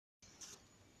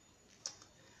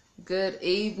Good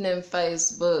evening,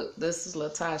 Facebook. This is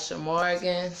Latasha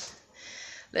Morgan.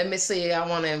 Let me see. I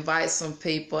want to invite some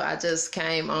people. I just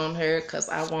came on here because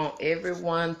I want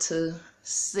everyone to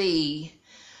see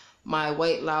my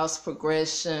weight loss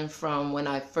progression from when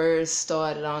I first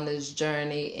started on this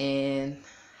journey and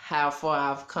how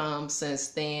far I've come since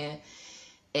then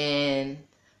and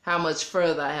how much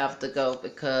further I have to go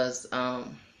because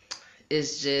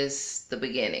it's just the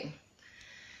beginning.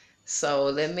 So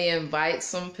let me invite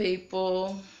some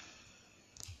people.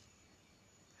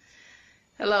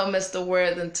 Hello, Mr.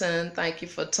 Worthington. Thank you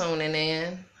for tuning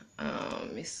in.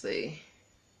 Let me see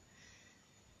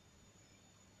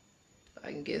if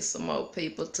I can get some more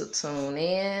people to tune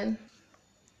in.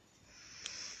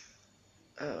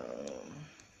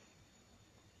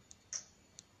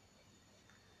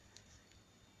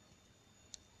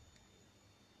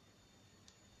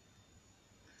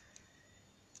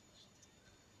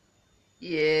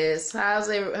 Yes, how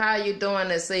are you doing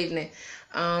this evening?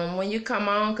 When you come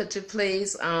on, could you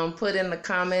please put in the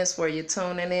comments where you're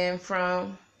tuning in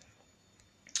from?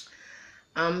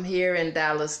 I'm here in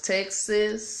Dallas,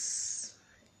 Texas,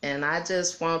 and I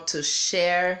just want to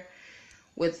share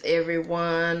with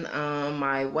everyone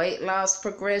my weight loss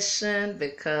progression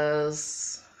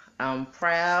because I'm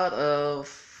proud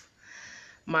of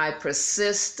my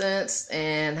persistence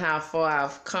and how far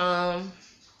I've come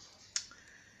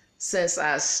since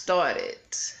I started,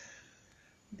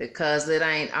 because it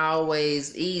ain't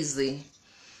always easy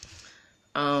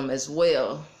as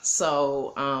well.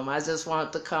 So I just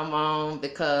wanted to come on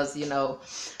because, you know,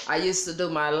 I used to do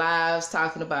my lives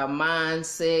talking about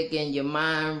mindset, getting your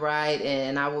mind right,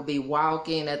 and I would be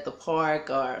walking at the park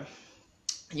or,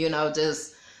 you know,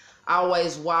 just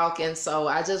always walking. So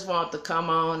I just want to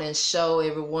come on and show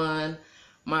everyone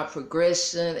my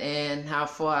progression and how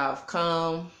far I've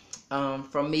come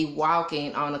from me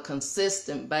walking on a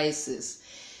consistent basis.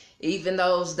 Even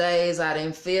those days I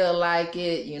didn't feel like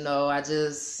it, you know, I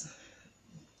just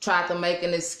tried to make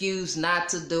an excuse not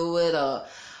to do it,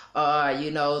 or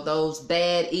you know, those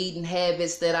bad eating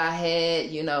habits that I had.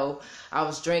 You know, I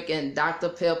was drinking Dr.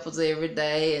 Peppers every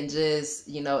day and just,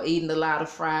 you know, eating a lot of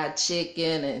fried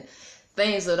chicken and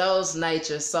things of those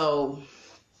nature. So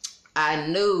I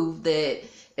knew that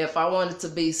if I wanted to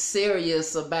be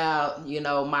serious about, you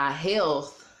know, my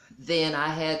health, then I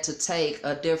had to take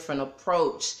a different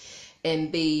approach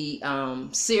and be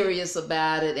serious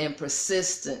about it and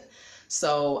persistent.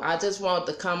 So I just want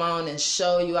to come on and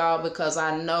show you all, because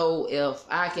I know if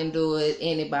I can do it,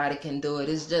 anybody can do it.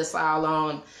 It's just all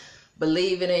on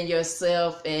believing in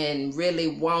yourself and really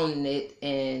wanting it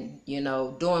and, you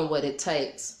know, doing what it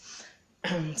takes.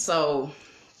 So,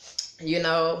 you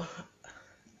know,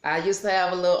 I used to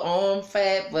have a little arm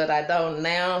fat, but I don't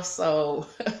now. So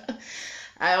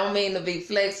I don't mean to be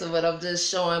flexible, but I'm just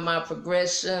showing my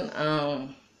progression.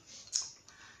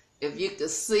 If you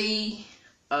could see,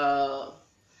 my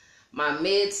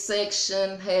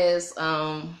midsection has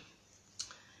gotten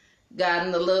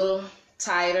a little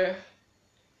tighter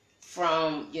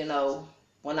from, you know,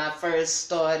 when I first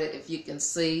started. If you can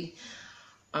see,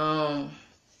 I'm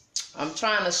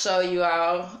trying to show you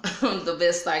all the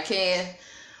best I can,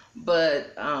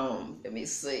 but let me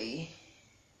see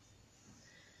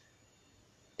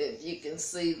if you can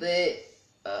see that.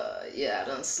 Yeah, I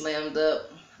done slimmed up.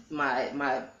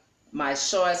 My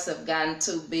shorts have gotten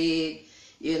too big.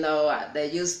 You know,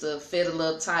 they used to fit a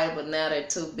little tight, but now they're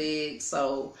too big.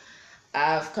 So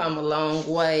I've come a long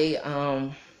way.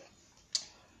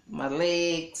 My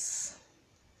legs,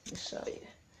 let me show you.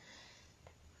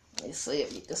 Let me see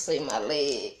if you can see my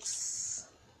legs.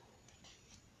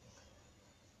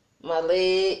 My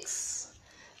legs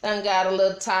done got a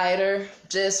little tighter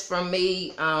just from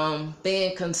me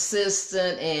being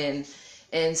consistent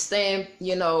and staying,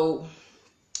 you know,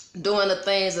 doing the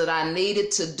things that I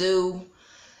needed to do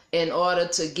in order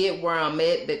to get where I'm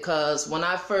at. Because when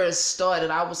I first started,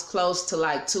 I was close to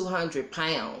like 200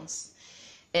 pounds.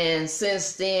 And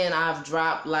since then, I've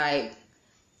dropped like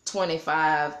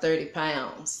 25, 30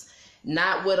 pounds.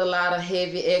 Not with a lot of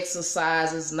heavy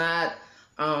exercises, not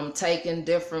taking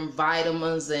different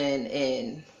vitamins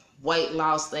and weight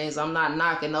loss things. I'm not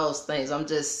knocking those things. I'm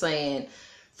just saying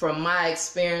from my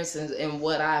experience and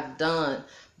what I've done.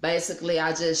 Basically,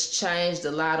 I just changed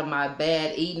a lot of my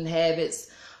bad eating habits.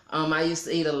 I used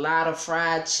to eat a lot of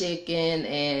fried chicken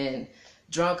and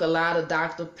drunk a lot of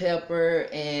Dr. Pepper,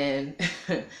 and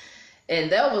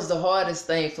and that was the hardest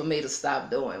thing for me to stop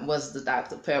doing, was the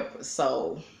Dr. Pepper.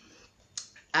 So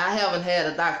I haven't had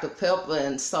a Dr. Pepper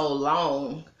in so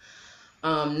long.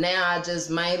 Now I just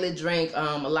mainly drink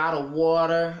a lot of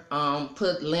water,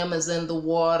 put lemons in the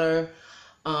water,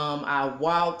 I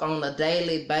walk on a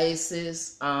daily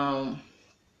basis.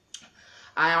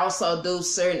 I also do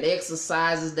certain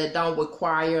exercises that don't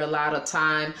require a lot of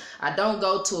time. I don't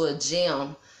go to a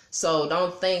gym, so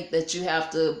don't think that you have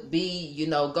to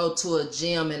go to a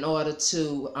gym in order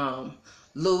to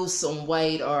lose some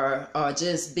weight or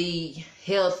just be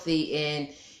healthy and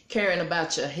caring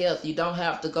about your health. You don't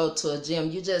have to go to a gym.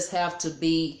 You just have to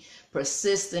be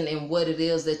persistent in what it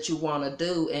is that you want to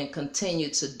do and continue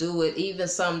to do it, even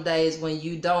some days when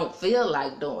you don't feel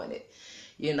like doing it.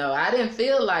 I didn't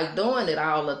feel like doing it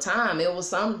all the time. It was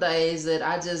some days that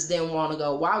I just didn't want to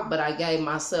go walk, but I gave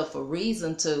myself a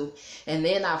reason to. And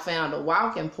then I found a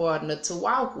walking partner to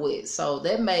walk with. So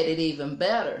that made it even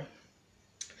better.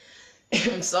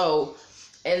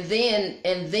 And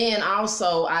then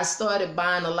also I started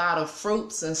buying a lot of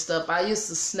fruits and stuff. I used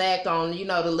to snack on,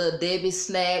 the little Debbie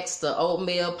snacks, the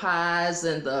oatmeal pies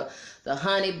and the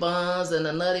honey buns and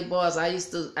the nutty bars. I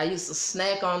used to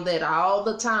snack on that all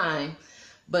the time.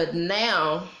 But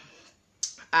now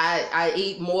I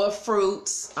eat more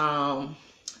fruits,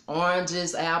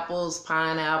 oranges, apples,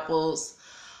 pineapples.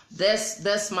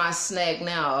 That's my snack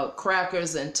now.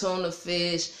 Crackers and tuna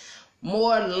fish.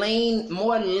 More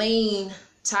lean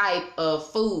type of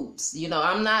foods.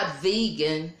 I'm not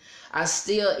vegan. I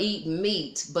still eat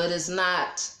meat, but it's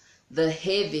not the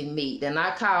heavy meat. And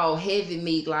I call heavy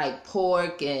meat like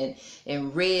pork and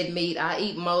red meat. I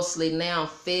eat mostly now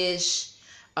fish,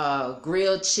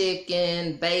 grilled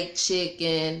chicken, baked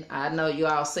chicken. I know you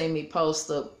all seen me post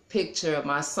a picture of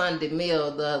my Sunday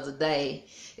meal the other day.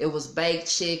 It was baked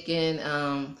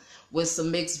chicken with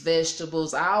some mixed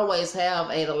vegetables. I always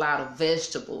have ate a lot of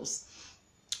vegetables.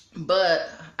 But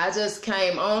I just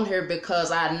came on here because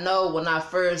I know when I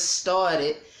first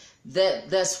started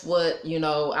that's what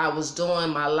I was doing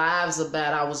my lives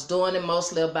about. I was doing it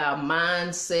mostly about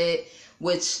mindset,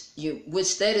 which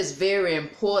that is very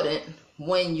important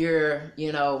when you're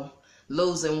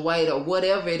losing weight or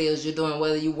whatever it is you're doing,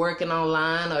 whether you're working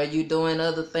online or you're doing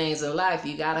other things in life.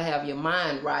 You got to have your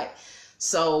mind right.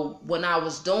 So when I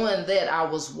was doing that, I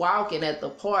was walking at the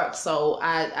park. So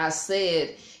I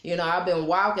said, I've been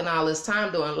walking all this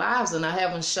time doing lives and I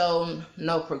haven't shown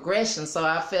no progression. So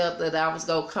I felt that I was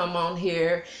going to come on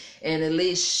here and at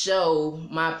least show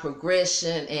my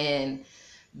progression and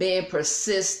being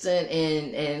persistent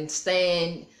and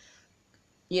staying,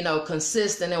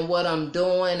 consistent in what I'm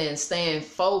doing and staying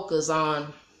focused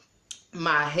on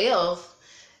my health.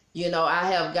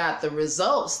 I have got the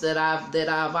results that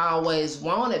I've always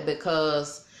wanted,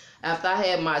 because after I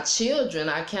had my children,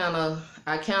 I kind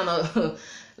of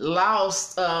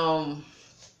lost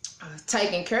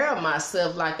taking care of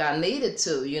myself like I needed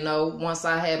to, once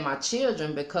I had my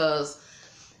children, because,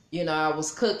 I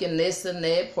was cooking this and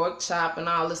that, pork chop and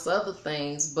all this other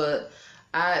things, but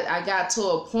I got to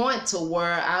a point to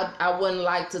where I wouldn't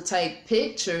like to take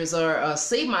pictures or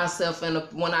see myself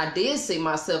when I did see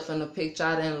myself in the picture,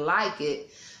 I didn't like it.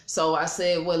 So I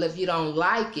said, well, if you don't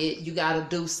like it, you got to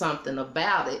do something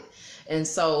about it. And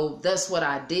so that's what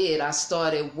I did. I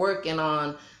started working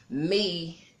on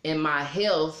me and my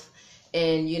health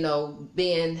and,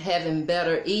 having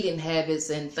better eating habits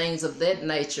and things of that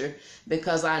nature,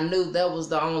 because I knew that was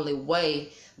the only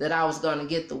way that I was going to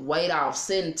get the weight off.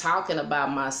 Sitting talking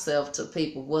about myself to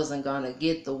people wasn't going to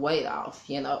get the weight off,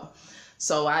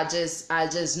 So I just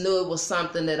knew it was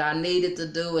something that I needed to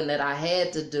do and that I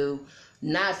had to do,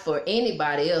 not for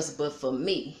anybody else, but for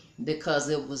me, because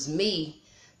it was me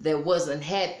that wasn't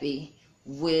happy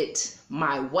with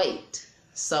my weight.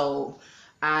 So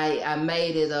I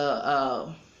made it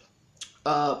a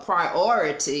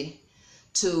priority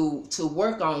to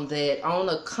work on that on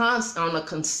a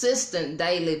consistent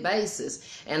daily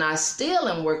basis, and I still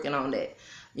am working on that.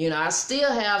 I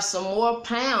still have some more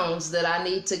pounds that I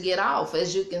need to get off.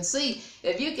 As you can see,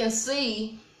 if you can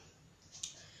see,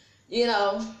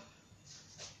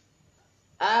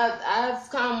 I've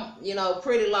come,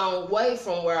 pretty long way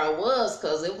from where I was,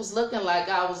 because it was looking like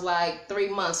I was like 3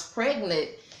 months pregnant,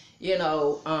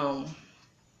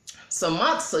 some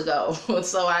months ago.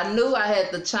 So I knew I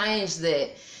had to change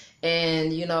that.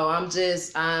 And,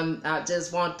 I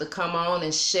just want to come on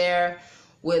and share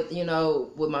with,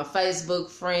 with my Facebook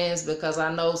friends, because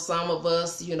I know some of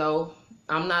us,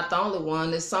 I'm not the only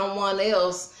one. There's someone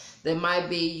else that might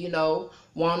be,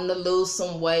 wanting to lose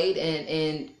some weight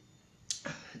and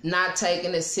not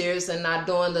taking it serious and not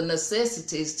doing the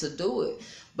necessities to do it.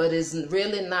 But it's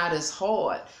really not as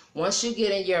hard. Once you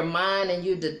get in your mind and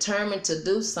you're determined to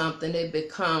do something, it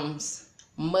becomes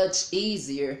much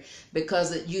easier,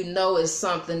 because it's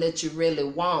something that you really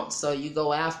want, so you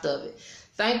go after it.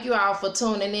 thank you all for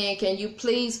tuning in. Can you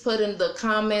please put in the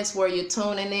comments where you're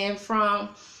tuning in from?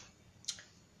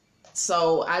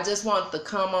 So I just wanted to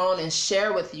come on and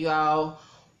share with you all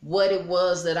what it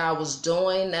was that I was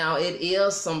doing. Now, it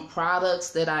is some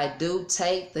products that I do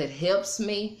take that helps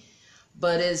me,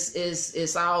 but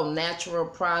it's all natural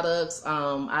products.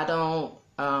 I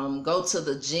don't go to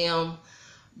the gym,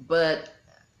 but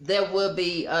there will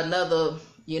be another,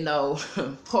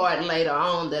 part later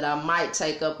on that I might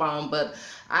take up on. But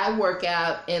I work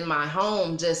out in my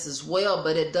home just as well,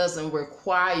 but it doesn't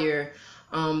require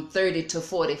 30 to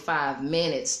 45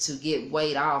 minutes to get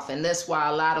weight off. And that's why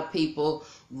a lot of people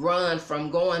run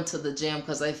from going to the gym,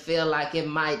 because they feel like it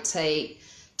might take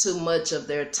too much of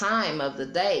their time of the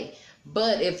day.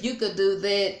 But if you could do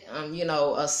that,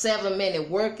 a 7-minute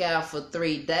workout for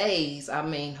 3 days, I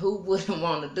mean, who wouldn't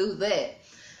want to do that?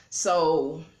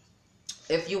 So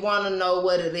if you want to know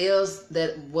what it is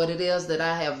that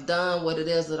I have done, what it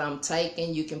is that I'm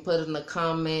taking, you can put in the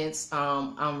comments,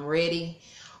 I'm ready,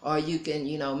 or you can,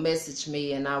 message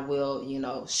me and I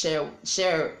will,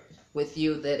 share with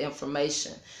you that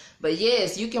information. But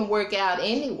yes, you can work out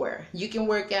anywhere. You can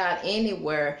work out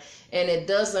anywhere, and it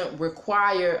doesn't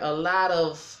require a lot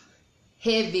of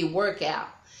heavy workout.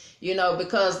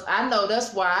 Because I know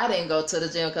that's why I didn't go to the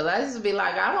gym, because I used to be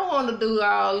like, I don't want to do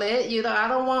all that. I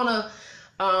don't want to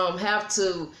have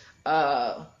to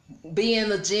be in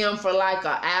the gym for like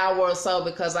an hour or so,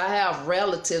 because I have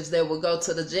relatives that will go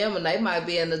to the gym and they might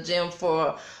be in the gym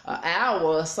for an hour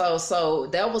or so. So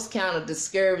that was kind of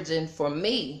discouraging for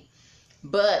me.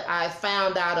 But I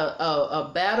found out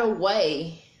a better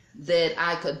way that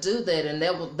I could do that. And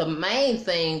that was, the main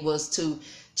thing was to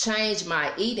change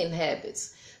my eating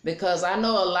habits. Because I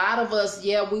know a lot of us,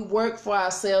 we work for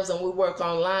ourselves and we work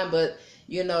online, but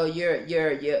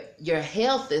your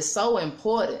health is so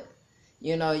important.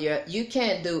 You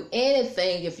can't do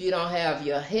anything if you don't have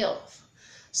your health.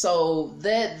 So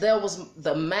that was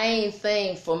the main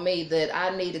thing for me, that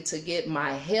I needed to get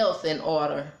my health in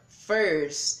order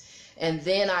first, and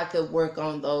then I could work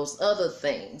on those other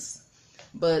things.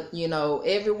 But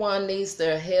everyone needs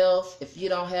their health. If you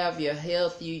don't have your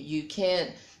health, you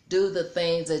can't do the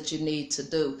things that you need to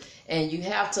do. And you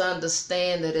have to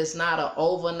understand that it's not an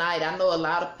overnight. I know a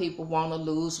lot of people want to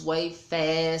lose weight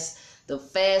fast, the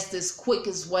fastest,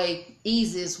 quickest way,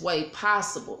 easiest way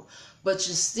possible. But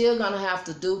you're still going to have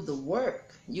to do the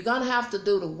work. You're going to have to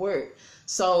do the work.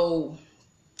 So,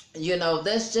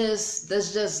 that's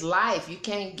just life. You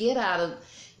can't get out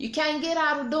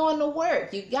of doing the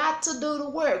work. You got to do the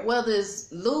work, whether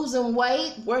it's losing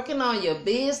weight, working on your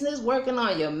business, working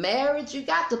on your marriage. You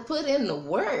got to put in the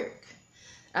work.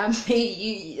 I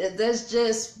mean, that's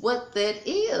just what that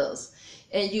is,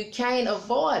 and you can't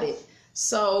avoid it.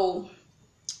 So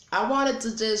I wanted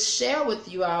to just share with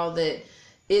you all that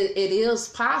it is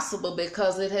possible,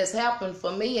 because it has happened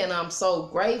for me, and I'm so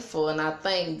grateful, and I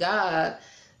thank God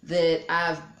that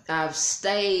I've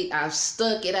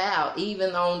stuck it out,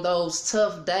 even on those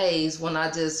tough days when I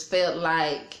just felt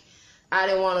like I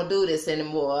didn't want to do this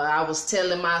anymore. I was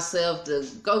telling myself to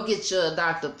go get you a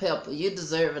Dr. Pepper. You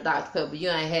deserve a Dr. Pepper. You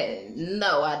ain't had it.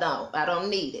 No, I don't. I don't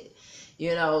need it.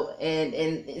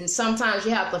 And sometimes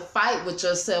you have to fight with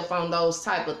yourself on those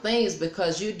type of things,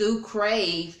 because you do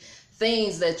crave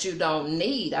things that you don't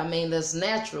need. I mean, that's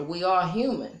natural. We are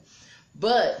human.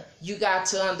 But you got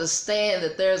to understand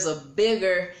that there's a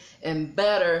bigger and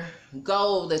better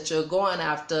goal that you're going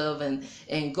after,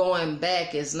 and going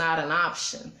back is not an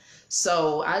option.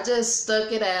 So I just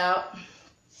stuck it out,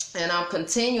 and I'm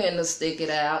continuing to stick it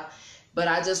out. But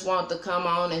I just want to come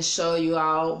on and show you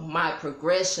all my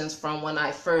progressions from when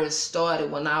I first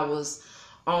started, when I was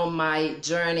on my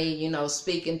journey,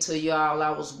 speaking to you all.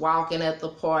 I was walking at the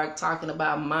park, talking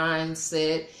about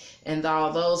mindset and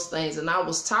all those things. And I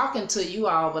was talking to you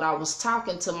all, but I was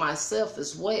talking to myself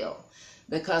as well,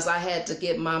 because I had to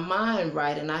get my mind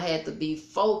right, and I had to be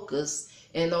focused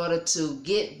in order to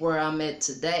get where I'm at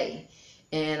today.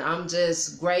 And I'm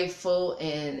just grateful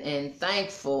and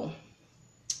thankful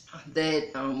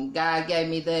that God gave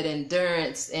me that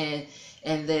endurance and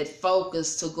that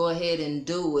focus to go ahead and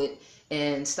do it,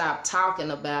 and stop talking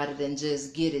about it and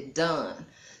just get it done.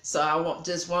 So I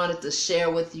just wanted to share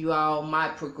with you all my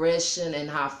progression and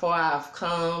how far I've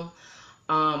come.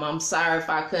 I'm sorry if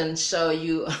I couldn't show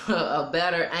you a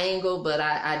better angle, but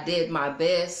I did my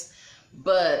best.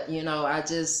 But I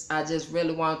just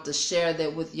really want to share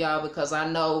that with y'all, because I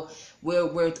know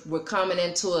we're coming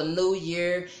into a new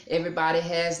year. Everybody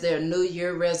has their new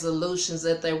year resolutions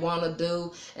that they want to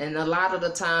do, and a lot of the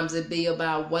times it be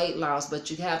about weight loss. But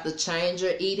you have to change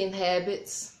your eating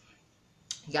habits.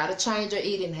 You got to change your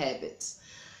eating habits.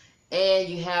 and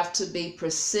you have to be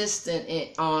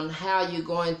persistent on how you're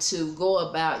going to go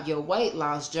about your weight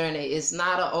loss journey. It's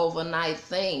not an overnight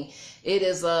thing. It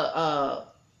is a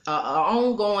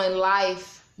ongoing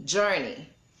life journey,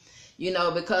 you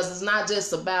know, because it's not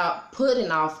just about putting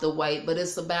off the weight, but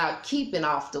it's about keeping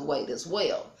off the weight as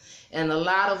well. And a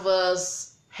lot of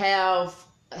us have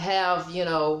you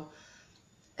know,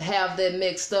 have that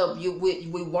mixed up. We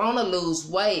want to lose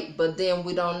weight, but then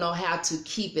we don't know how to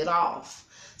keep it off.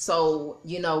 So,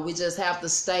 you know, we just have to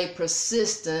stay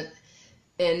persistent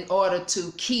in order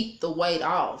to keep the weight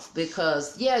off,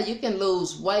 because yeah, you can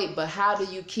lose weight, but how do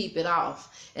you keep it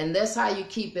off? And that's how you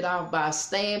keep it off, by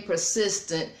staying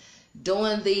persistent,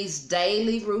 doing these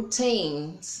daily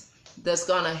routines that's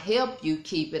going to help you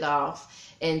keep it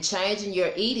off, and changing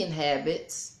your eating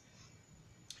habits.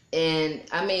 And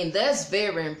I mean, that's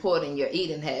very important, your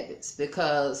eating habits,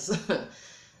 because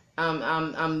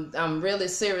I'm really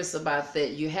serious about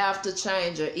that. You have to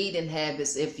change your eating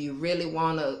habits if you really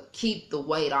want to keep the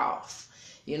weight off.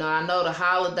 You know, I know the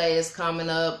holiday is coming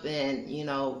up and, you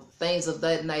know, things of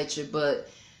that nature, but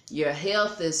your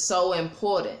health is so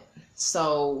important.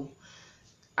 So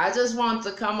I just want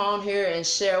to come on here and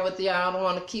share with y'all. I don't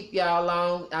want to keep y'all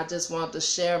long. I just want to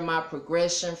share my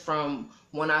progression from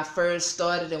when I first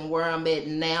started and where I'm at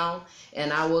now.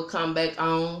 And I will come back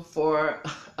on for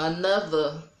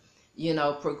another, you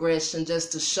know, progression,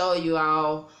 just to show you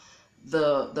all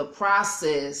the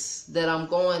process that I'm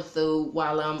going through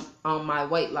while I'm on my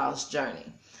weight loss journey.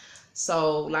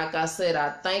 So like I said, I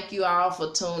thank you all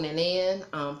for tuning in.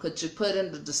 Could you put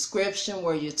in the description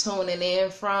where you're tuning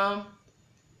in from?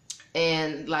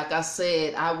 And like I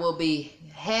said, I will be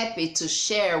happy to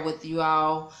share with you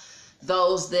all,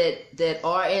 those that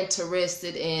are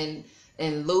interested in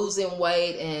losing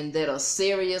weight and that are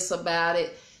serious about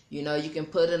it. You know, you can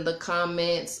put in the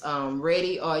comments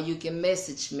ready, or you can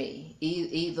message me,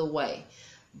 either way.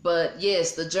 But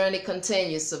yes, the journey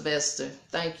continues, Sylvester.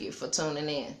 Thank you for tuning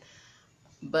in.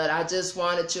 But I just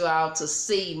wanted you all to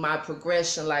see my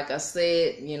progression. Like I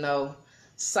said, you know,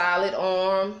 solid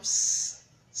arms,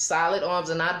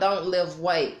 and I don't lift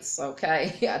weights,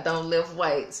 okay? I don't lift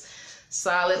weights.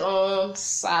 Solid arms,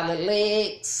 solid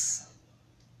legs.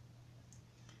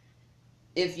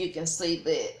 If you can see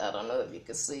that. I don't know if you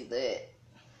can see that.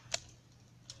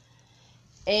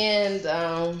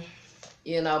 And,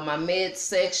 you know, my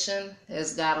midsection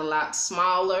has got a lot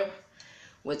smaller,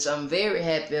 which I'm very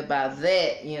happy about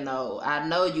that. You know, I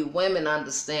know you women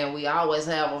understand we always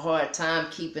have a hard time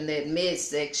keeping that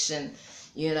midsection,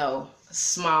 you know,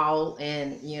 small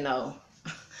and, you know,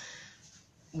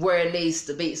 where it needs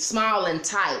to be, small and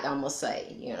tight, I'm gonna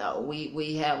say. You know,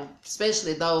 we have,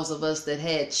 especially those of us that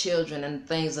had children and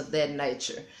things of that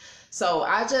nature. So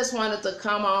I just wanted to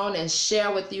come on and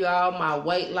share with you all my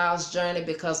weight loss journey,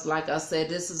 because like I said,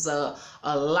 this is a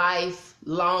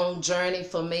lifelong journey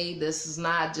for me. This is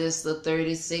not just a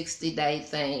 30-60 day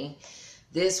thing.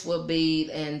 This will be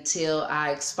until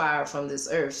I expire from this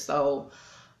earth. So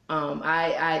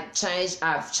I've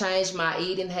changed my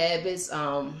eating habits.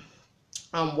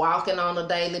 I'm walking on a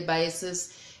daily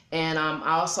basis, and I'm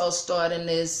also starting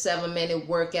this 7-minute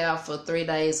workout for 3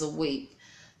 days a week.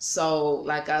 So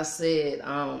like I said,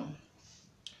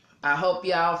 I hope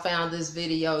y'all found this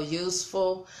video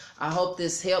useful. I hope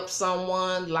this helps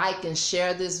someone. Like and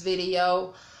share this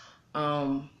video.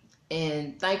 And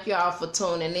thank you all for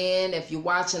tuning in. If you're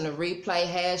watching the replay,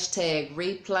 hashtag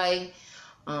replay.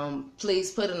 Please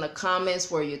put in the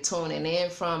comments where you're tuning in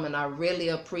from, and I really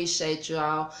appreciate you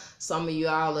all. Some of you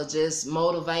all are just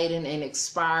motivating and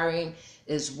inspiring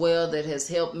as well. That has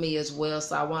helped me as well.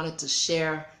 So I wanted to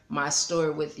share my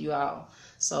story with you all.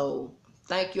 So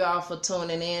thank you all for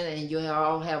tuning in, and you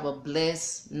all have a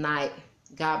blessed night.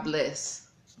 God bless.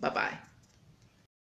 Bye-bye.